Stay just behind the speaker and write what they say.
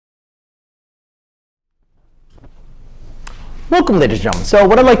Welcome, ladies and gentlemen. So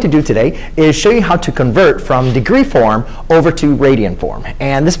what I'd like to do today is show you how to convert from degree form over to radian form.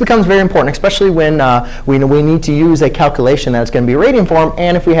 And this becomes very important, especially when we need to use a calculation that's going to be radian form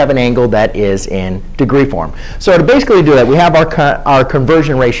and if we have an angle that is in degree form. So to basically do that, we have our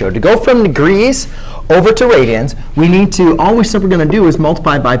conversion ratio. To go from degrees over to radians, we need to, always what we're going to do is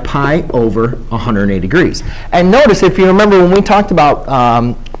multiply by pi over 180 degrees. And notice, if you remember when we talked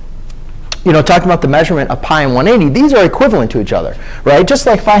about talking about the measurement of pi and 180, these are equivalent to each other, right? Just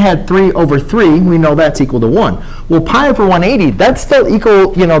like if I had 3 over 3, we know that's equal to 1. Well, pi over 180, that's still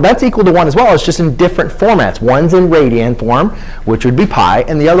equal, that's equal to 1 as well. It's just in different formats. One's in radian form, which would be pi,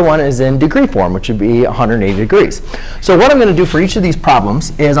 and the other one is in degree form, which would be 180 degrees. So what I'm going to do for each of these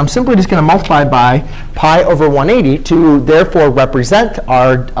problems is I'm simply just going to multiply by pi over 180 to therefore represent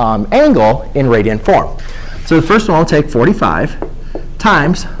our angle in radian form. So the first one, I'll take 45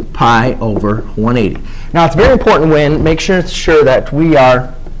 times pi over 180. Now, it's very important when make sure that we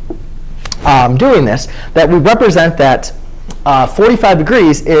are doing this, that we represent that 45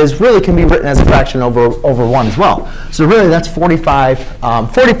 degrees can be written as a fraction over 1 as well. So really, that's 45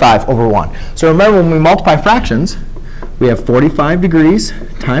 over 1. So remember, when we multiply fractions, we have 45 degrees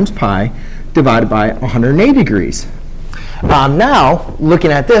times pi divided by 180 degrees. Now,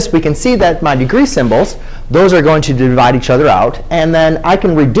 looking at this, we can see that my degree symbols, those are going to divide each other out, and then I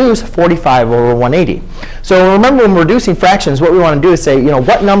can reduce 45 over 180. So remember, when we're reducing fractions, what we want to do is say,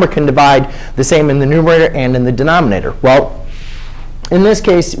 what number can divide the same in the numerator and in the denominator? Well, in this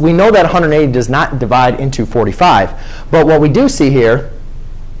case, we know that 180 does not divide into 45, but what we do see here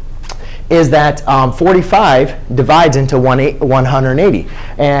is that 45 divides into 180,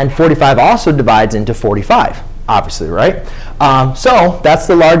 and 45 also divides into 45. Obviously, right? So that's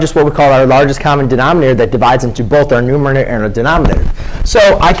the largest, what we call our largest common denominator that divides into both our numerator and our denominator.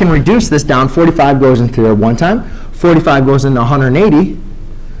 So I can reduce this down. 45 goes into there 1 time. 45 goes into 180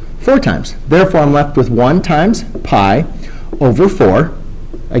 4 times. Therefore, I'm left with 1 times pi over 4.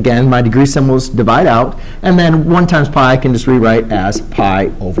 Again, my degree symbols divide out. And then 1 times pi I can just rewrite as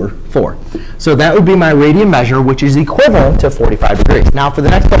pi over 4. So that would be my radian measure, which is equivalent to 45 degrees. Now, for the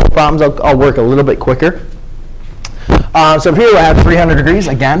next couple of problems, I'll work a little bit quicker. So here I have 300 degrees.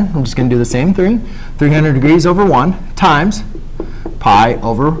 Again, I'm just going to do the same thing. 300 degrees over 1 times pi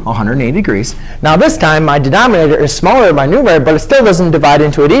over 180 degrees. Now this time, my denominator is smaller than my numerator, but it still doesn't divide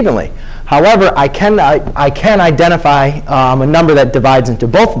into it evenly. However, I can identify a number that divides into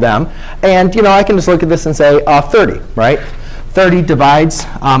both of them. And I can just look at this and say 30, right? 30 divides.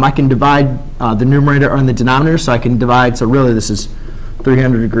 I can divide the numerator and the denominator. So I can divide. So really, this is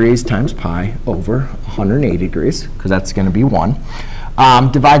 300 degrees times pi over 180 degrees, because that's going to be 1.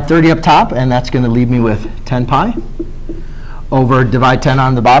 Divide 30 up top, and that's going to leave me with 10 pi. Over divide 10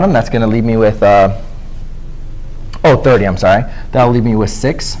 on the bottom, that's going to leave me with 30, I'm sorry. That'll leave me with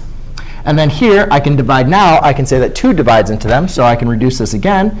 6. And then here, I can divide now. I can say that 2 divides into them, so I can reduce this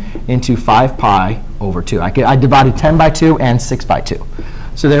again into 5 pi over 2. I divided 10 by 2 and 6 by 2.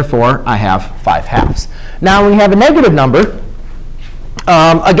 So therefore, I have 5 halves. Now, when you have a negative number,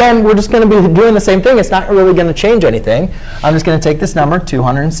 again, we're just going to be doing the same thing. It's not really going to change anything. I'm just going to take this number,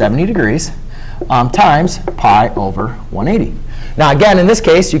 270 degrees, times pi over 180. Now, again, in this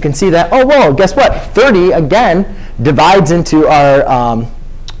case, you can see that, oh, whoa, guess what? 30, again, divides into our,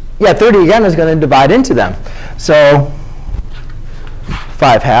 30, again, is going to divide into them. So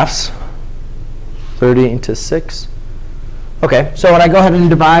 5 halves, 30 into 6. OK, so when I go ahead and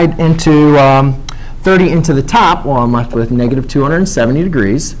divide into 30 into the top, well, I'm left with negative 270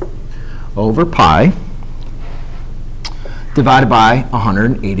 degrees over pi divided by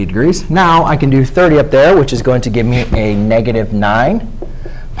 180 degrees. Now I can do 30 up there, which is going to give me a negative 9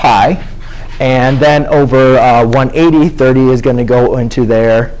 pi. And then over 180, 30 is going to go into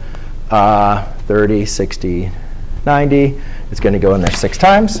there 30, 60, 90. It's going to go in there 6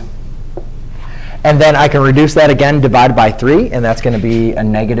 times. And then I can reduce that again, divided by 3, and that's going to be a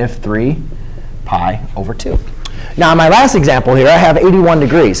negative 3 pi over 2. Now, in my last example here, I have 81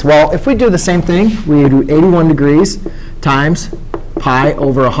 degrees. Well, if we do the same thing, we do 81 degrees times pi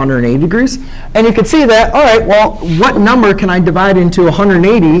over 180 degrees. And you can see that, all right, well, what number can I divide into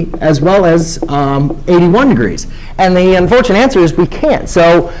 180 as well as 81 degrees? And the unfortunate answer is we can't.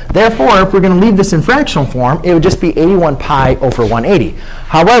 So therefore, if we're going to leave this in fractional form, it would just be 81 pi over 180.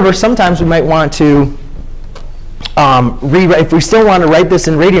 However, sometimes we might want to if we still want to write this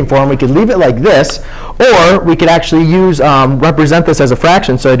in radian form, we could leave it like this, or we could actually use represent this as a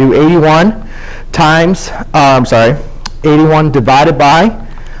fraction. So I do 81 times, 81 divided by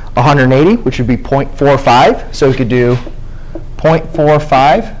 180, which would be 0.45. So we could do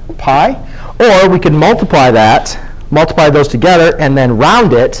 0.45 pi, or we could multiply that multiply those together, and then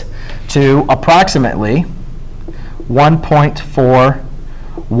round it to approximately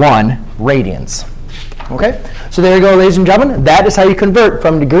 1.41 radians. Okay? So there you go, ladies and gentlemen. That is how you convert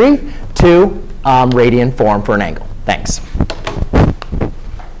from degree to radian form for an angle. Thanks.